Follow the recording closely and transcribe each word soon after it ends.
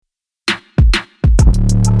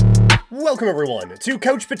Welcome everyone to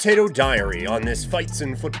Couch Potato Diary on this Fights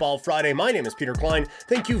in Football Friday. My name is Peter Klein.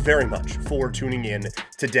 Thank you very much for tuning in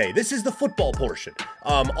today. This is the football portion.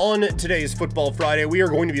 On today's Football Friday, we are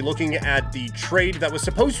going to be looking at the trade that was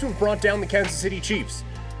supposed to have brought down the Kansas City Chiefs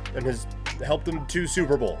and has helped them to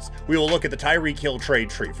Super Bowls. We will look at the Tyreek Hill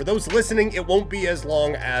Trade Tree. For those listening, it won't be as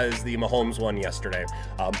long as the Mahomes one yesterday.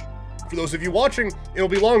 For those of you watching, it'll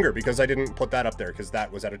be longer because I didn't put that up there because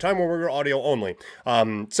that was at a time where we were audio only.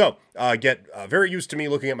 Get very used to me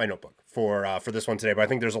looking at my notebook for this one today, but I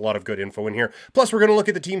think there's a lot of good info in here. Plus, we're going to look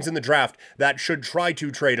at the teams in the draft that should try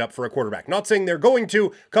to trade up for a quarterback. Not saying they're going to.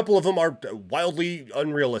 A couple of them are wildly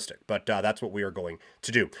unrealistic, but that's what we are going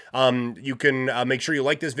to do. You can make sure you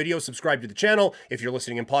like this video, subscribe to the channel. If you're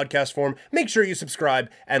listening in podcast form, make sure you subscribe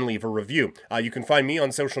and leave a review. You can find me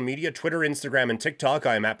on social media, Twitter, Instagram, and TikTok.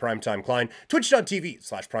 I am at Primetime Klein,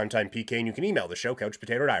 twitch.tv/PrimetimePK, and you can email the show,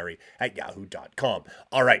 couchpotatodiary@yahoo.com.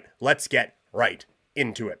 All right, let's get right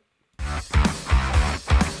into it.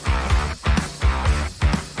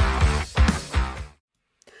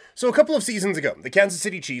 So a couple of seasons ago, the Kansas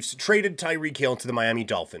City Chiefs traded Tyreek Hill to the Miami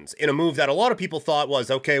Dolphins in a move that a lot of people thought was,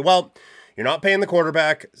 okay, well, you're not paying the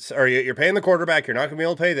quarterback, or you're paying the quarterback, you're not going to be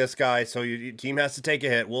able to pay this guy, so your team has to take a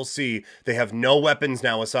hit. We'll see. They have no weapons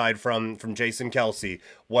now aside from Jason Kelce.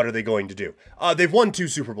 What are they going to do? They've won 2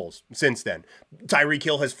 Super Bowls since then. Tyreek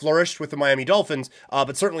Hill has flourished with the Miami Dolphins,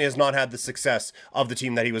 but certainly has not had the success of the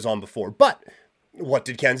team that he was on before. But what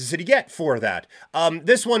did Kansas City get for that?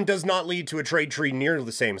 This one does not lead to a trade tree near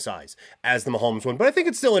the same size as the Mahomes one, but I think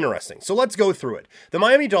it's still interesting. So let's go through it. The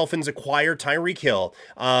Miami Dolphins acquire Tyreek Hill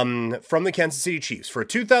from the Kansas City Chiefs for a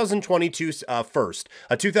 2022 first,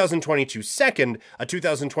 a 2022 second, a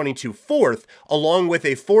 2022 fourth, along with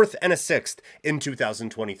a fourth and a sixth in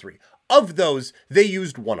 2023. Of those, they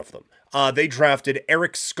used one of them. They drafted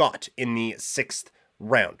Eric Scott in the 6th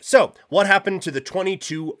round. So what happened to the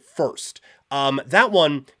 22 first? That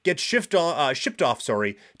one gets shipped off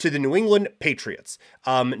to the New England Patriots.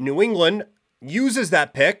 New England uses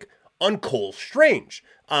that pick on Cole Strange.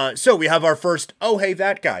 So we have our first, oh, hey,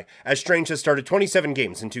 that guy, as Strange has started 27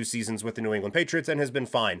 games in 2 seasons with the New England Patriots and has been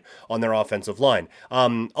fine on their offensive line.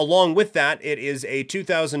 Along with that, it is a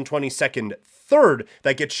 2022 third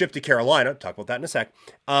that gets shipped to Carolina. Talk about that in a sec.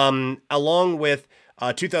 Along with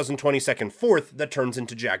 2022 fourth that turns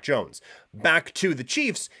into Jack Jones. Back to the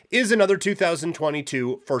Chiefs is another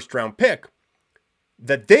 2022 first round pick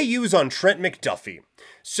that they use on Trent McDuffie.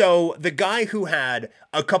 So the guy who had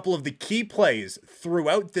a couple of the key plays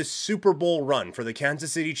throughout this Super Bowl run for the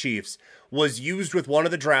Kansas City Chiefs was used with one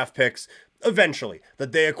of the draft picks eventually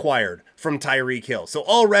that they acquired from Tyreek Hill. So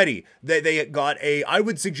already they got a, I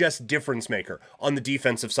would suggest, difference maker on the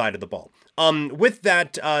defensive side of the ball. With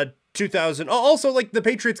that 2000. Also, like, the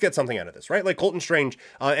Patriots get something out of this, right? Like, Colton Strange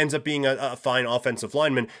ends up being a fine offensive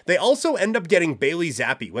lineman. They also end up getting Bailey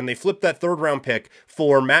Zappi when they flip that 3rd round pick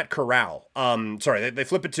for Matt Corral. They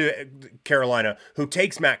flip it to Carolina, who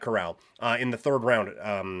takes Matt Corral in the 3rd round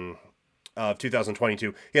of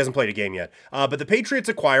 2022. He hasn't played a game yet. But the Patriots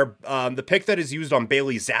acquire the pick that is used on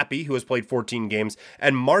Bailey Zappi, who has played 14 games,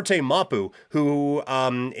 and Marte Mapu, who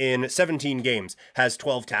in 17 games has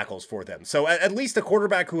 12 tackles for them. So at least a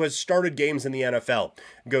quarterback who has started games in the NFL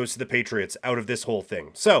goes to the Patriots out of this whole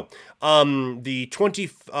thing. So the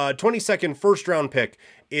 22nd first round pick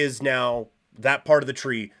is now, that part of the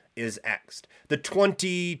tree is X'd. The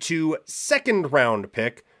 22 second round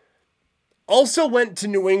pick also went to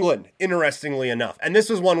New England, interestingly enough. And this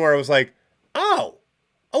was one where I was like, oh,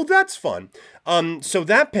 that's fun. So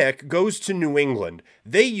that pick goes to New England.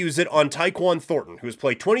 They use it on Tyquan Thornton, who has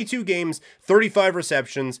played 22 games, 35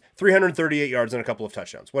 receptions, 338 yards, and a couple of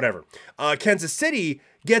touchdowns, whatever. Kansas City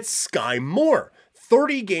gets Sky Moore.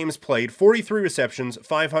 30 games played, 43 receptions,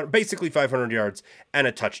 500 yards, and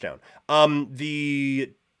a touchdown.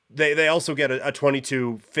 They also get a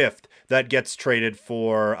 22 fifth that gets traded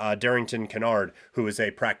for Darrington Kennard, who is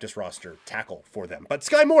a practice roster tackle for them. But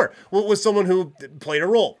Sky Moore was someone who played a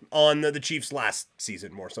role on the Chiefs last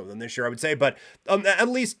season, more so than this year, I would say, but at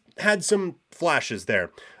least had some flashes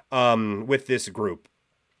there with this group.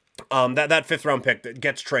 That 5th round pick that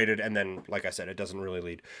gets traded, and then, like I said, it doesn't really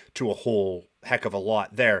lead to a whole heck of a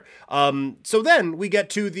lot there. So then we get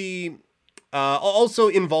to the also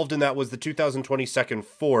involved in that was the 2022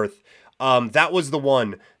 fourth. That was the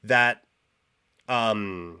one that,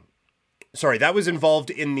 that was involved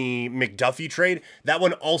in the McDuffie trade. That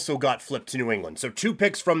one also got flipped to New England. So 2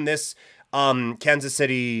 picks from this Kansas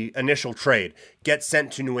City initial trade get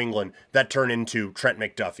sent to New England that turn into Trent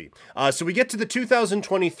McDuffie. So we get to the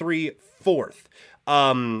 2023 fourth.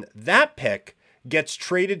 That pick gets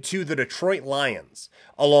traded to the Detroit Lions,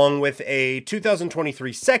 along with a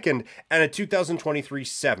 2023 second and a 2023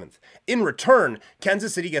 seventh. In return,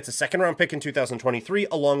 Kansas City gets a second-round pick in 2023,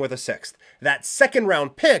 along with a sixth. That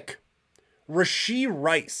second-round pick, Rashee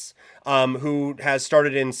Rice, who has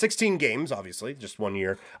started in 16 games, obviously, just 1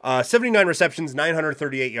 year, 79 receptions,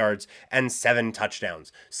 938 yards, and 7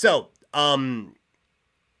 touchdowns. So,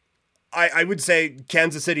 I would say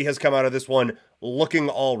Kansas City has come out of this one looking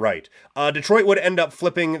all right. Detroit would end up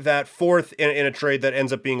flipping that fourth in a trade that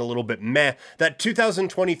ends up being a little bit meh. That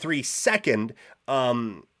 2023 second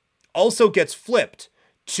also gets flipped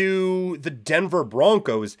to the Denver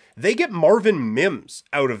Broncos. They get Marvin Mims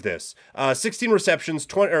out of this. 16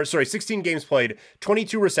 games played,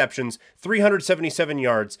 22 receptions, 377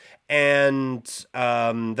 yards, and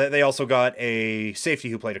they also got a safety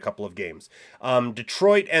who played a couple of games.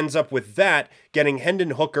 Detroit ends up with that, getting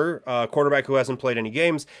Hendon Hooker, quarterback who hasn't played any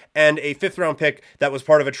games, and a fifth-round pick that was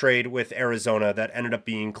part of a trade with Arizona that ended up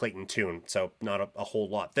being Clayton Tune, so not a whole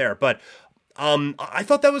lot there, but I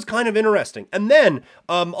thought that was kind of interesting. And then,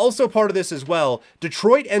 also part of this as well,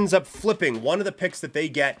 Detroit ends up flipping one of the picks that they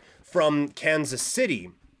get from Kansas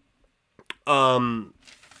City. From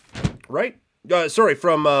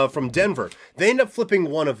Denver. They end up flipping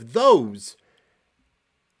one of those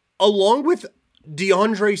along with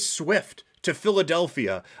DeAndre Swift to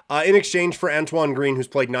Philadelphia in exchange for Antoine Green, who's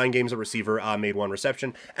played 9 games at receiver, made 1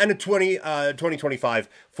 reception, and a 2025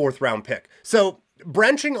 fourth-round pick. So,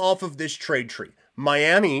 branching off of this trade tree,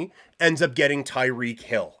 Miami ends up getting Tyreek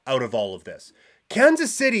Hill out of all of this.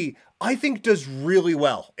 Kansas City, I think, does really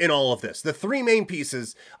well in all of this. The 3 main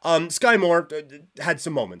pieces, Sky Moore had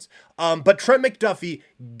some moments, but Trent McDuffie,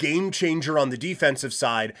 game changer on the defensive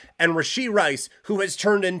side, and Rashee Rice, who has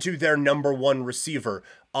turned into their number 1 receiver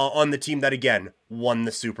on the team that, again, won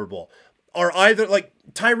the Super Bowl. Are either, like,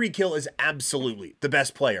 Tyreek Hill is absolutely the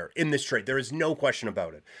best player in this trade. There is no question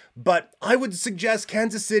about it. But I would suggest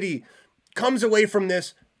Kansas City comes away from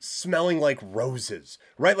this smelling like roses,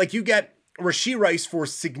 right? Like, you get Rashee Rice for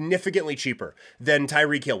significantly cheaper than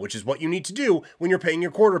Tyreek Hill, which is what you need to do when you're paying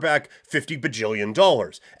your quarterback $50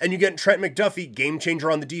 bajillion. And you get Trent McDuffie, game changer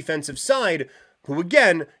on the defensive side, who,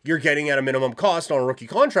 again, you're getting at a minimum cost on a rookie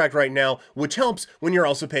contract right now, which helps when you're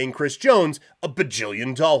also paying Chris Jones $1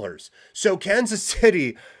 bajillion. So Kansas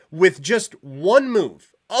City, with just one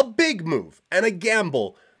move, a big move, and a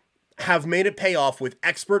gamble, have made it pay off with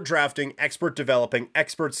expert drafting, expert developing,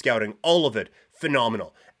 expert scouting, all of it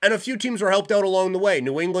phenomenal. And a few teams were helped out along the way.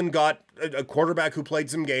 New England got a quarterback who played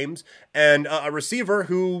some games and a receiver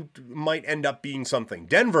who might end up being something.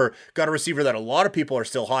 Denver got a receiver that a lot of people are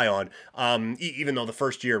still high on, even though the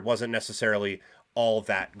first year wasn't necessarily all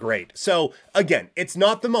that great. So again, it's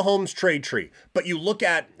not the Mahomes trade tree, but you look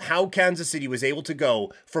at how Kansas City was able to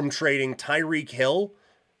go from trading Tyreek Hill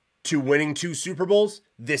to winning 2 Super Bowls.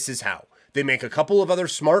 This is how. They make a couple of other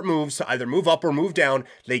smart moves to either move up or move down.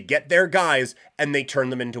 They get their guys, and they turn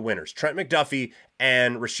them into winners. Trent McDuffie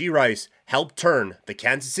and Rashee Rice helped turn the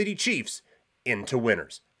Kansas City Chiefs into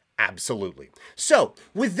winners. Absolutely. So,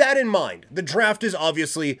 with that in mind, the draft is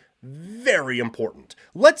obviously very important.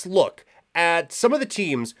 Let's look at some of the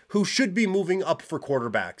teams who should be moving up for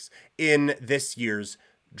quarterbacks in this year's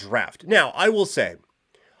draft. Now, I will say,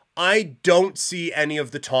 I don't see any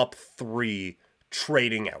of the top 3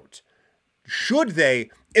 trading out. Should they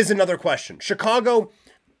is another question. Chicago,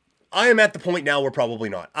 I am at the point now where probably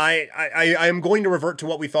not. I am going to revert to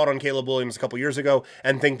what we thought on Caleb Williams a couple years ago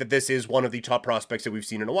and think that this is one of the top prospects that we've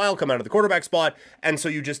seen in a while come out of the quarterback spot. And so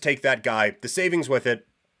you just take that guy, the savings with it,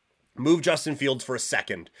 move Justin Fields for a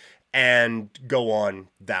second, and go on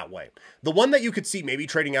that way. The one that you could see maybe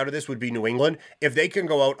trading out of this would be New England. If they can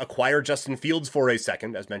go out, acquire Justin Fields for a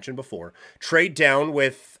second, as mentioned before, trade down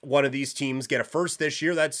with one of these teams, get a first this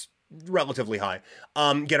year, that's relatively high,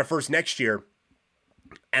 get a first next year,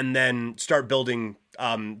 and then start building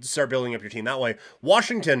up your team that way.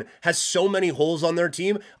 Washington has so many holes on their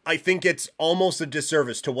team. I think it's almost a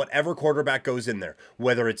disservice to whatever quarterback goes in there,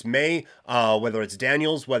 whether it's May, whether it's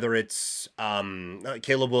Daniels, whether it's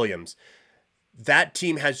Caleb Williams. That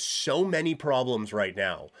team has so many problems right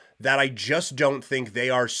now that I just don't think they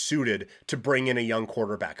are suited to bring in a young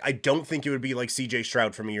quarterback. I don't think it would be like CJ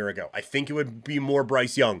Stroud from a year ago. I think it would be more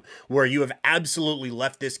Bryce Young, where you have absolutely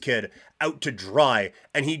left this kid out to dry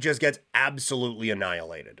and he just gets absolutely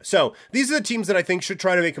annihilated. So these are the teams that I think should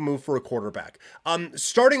try to make a move for a quarterback.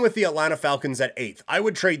 Starting with the Atlanta Falcons at 8th, I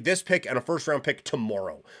would trade this pick and a first round pick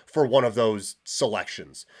tomorrow for one of those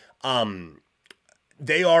selections.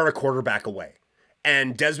 They are a quarterback away.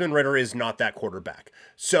 And Desmond Ridder is not that quarterback.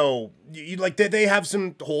 So, they have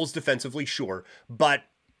some holes defensively, sure. But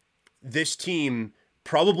this team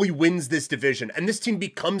probably wins this division, and this team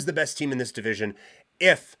becomes the best team in this division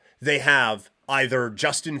if they have either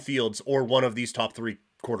Justin Fields or one of these top 3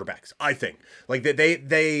 quarterbacks. I think like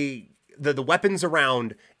the weapons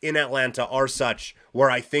around in Atlanta are such where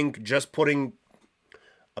I think just putting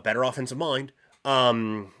a better offensive mind,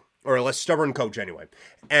 or a less stubborn coach anyway,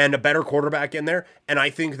 and a better quarterback in there, and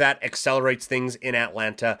I think that accelerates things in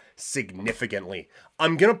Atlanta significantly.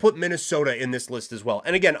 I'm going to put Minnesota in this list as well.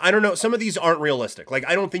 And again, I don't know, some of these aren't realistic. Like,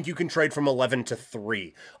 I don't think you can trade from 11 to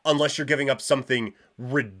 3 unless you're giving up something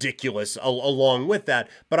ridiculous along with that.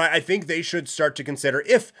 But I think they should start to consider,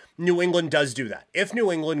 if New England does do that, if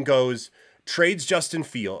New England trades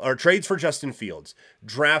for Justin Fields,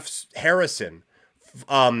 drafts Harrison,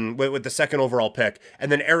 with the second overall pick, and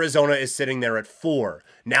then Arizona is sitting there at 4.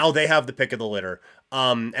 Now they have the pick of the litter,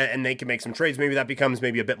 and they can make some trades. Maybe that becomes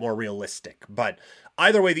maybe a bit more realistic. But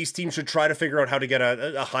either way, these teams should try to figure out how to get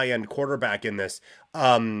a high-end quarterback in this.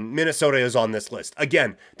 Minnesota is on this list.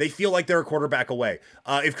 Again, they feel like they're a quarterback away.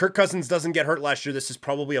 If Kirk Cousins doesn't get hurt last year, this is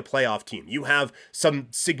probably a playoff team. You have some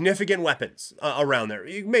significant weapons around there.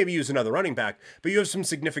 You maybe use another running back, but you have some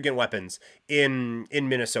significant weapons in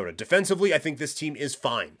Minnesota. Defensively, I think this team is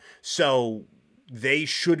fine. So they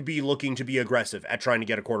should be looking to be aggressive at trying to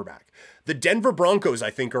get a quarterback. The Denver Broncos,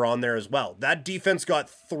 I think, are on there as well. That defense got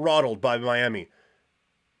throttled by Miami.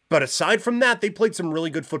 But aside from that, they played some really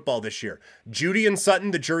good football this year. Judy and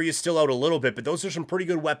Sutton, the jury is still out a little bit, but those are some pretty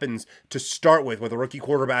good weapons to start with a rookie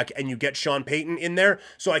quarterback, and you get Sean Payton in there.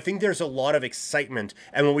 So I think there's a lot of excitement.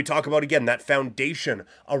 And when we talk about, again, that foundation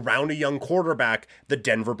around a young quarterback, the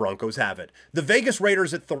Denver Broncos have it. The Vegas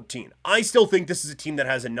Raiders at 13. I still think this is a team that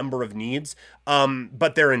has a number of needs,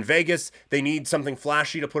 but they're in Vegas. They need something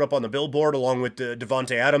flashy to put up on the billboard along with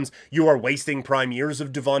Devontae Adams. You are wasting prime years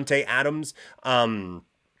of Devontae Adams.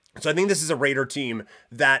 So I think this is a Raider team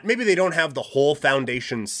that maybe they don't have the whole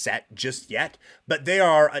foundation set just yet, but they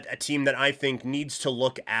are a team that I think needs to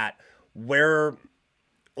look at where,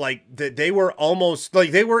 like, they were almost,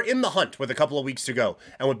 like, they were in the hunt with a couple of weeks to go,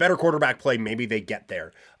 and with better quarterback play, maybe they get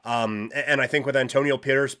there. And I think with Antonio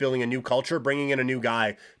Pierce building a new culture, bringing in a new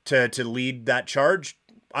guy to lead that charge,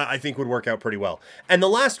 I think would work out pretty well. And the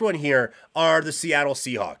last one here are the Seattle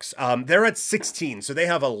Seahawks. They're at 16, so they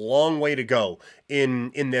have a long way to go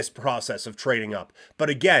in this process of trading up. But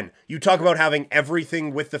again, you talk about having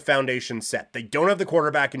everything with the foundation set. They don't have the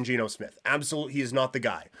quarterback in Geno Smith. Absolutely, he is not the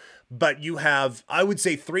guy. But you have, I would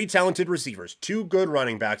say, 3 talented receivers, 2 good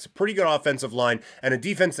running backs, a pretty good offensive line, and a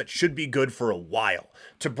defense that should be good for a while.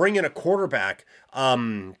 To bring in a quarterback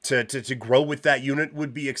to grow with that unit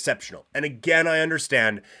would be exceptional. And again, I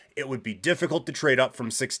understand it would be difficult to trade up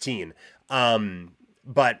from 16.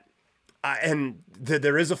 But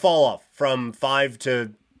there is a fall off from 5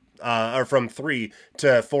 to or from 3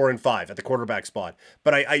 to 4 and 5 at the quarterback spot.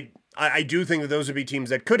 But I do think that those would be teams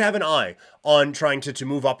that could have an eye on trying to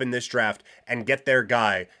move up in this draft and get their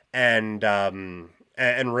guy and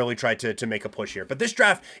really try to make a push here. But this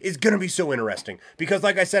draft is going to be so interesting because,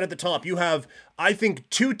 like I said at the top, you have, I think,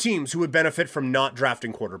 2 teams who would benefit from not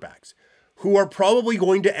drafting quarterbacks, who are probably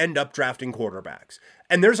going to end up drafting quarterbacks.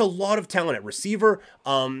 And there's a lot of talent at receiver,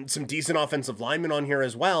 some decent offensive linemen on here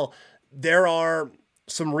as well. There are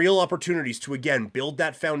some real opportunities to, again, build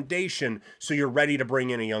that foundation so you're ready to bring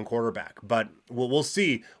in a young quarterback. But we'll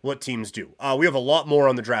see what teams do. We have a lot more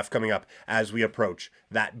on the draft coming up as we approach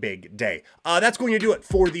that big day. That's going to do it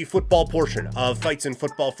for the football portion of Fights in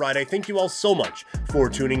Football Friday. Thank you all so much for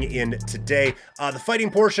tuning in today. The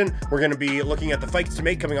fighting portion, we're going to be looking at the fights to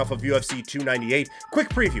make coming off of UFC 298. Quick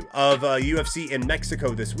preview of UFC in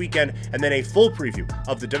Mexico this weekend, and then a full preview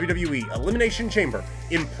of the WWE Elimination Chamber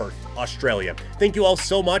in Perth, Australia. Thank you all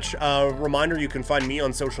so much. Reminder, you can find me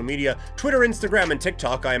on social media, Twitter, Instagram, and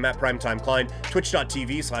TikTok. I am at Primetime Klein,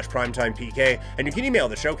 twitch.tv/primetimepk, and you can email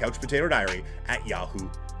the show,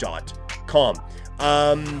 couchpotatodiary@yahoo.com.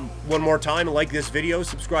 One more time, like this video,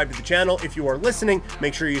 subscribe to the channel. If you are listening,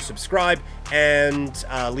 make sure you subscribe and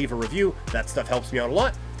leave a review. That stuff helps me out a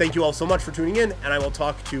lot. Thank you all so much for tuning in, and I will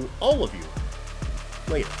talk to all of you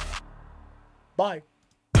later. Bye.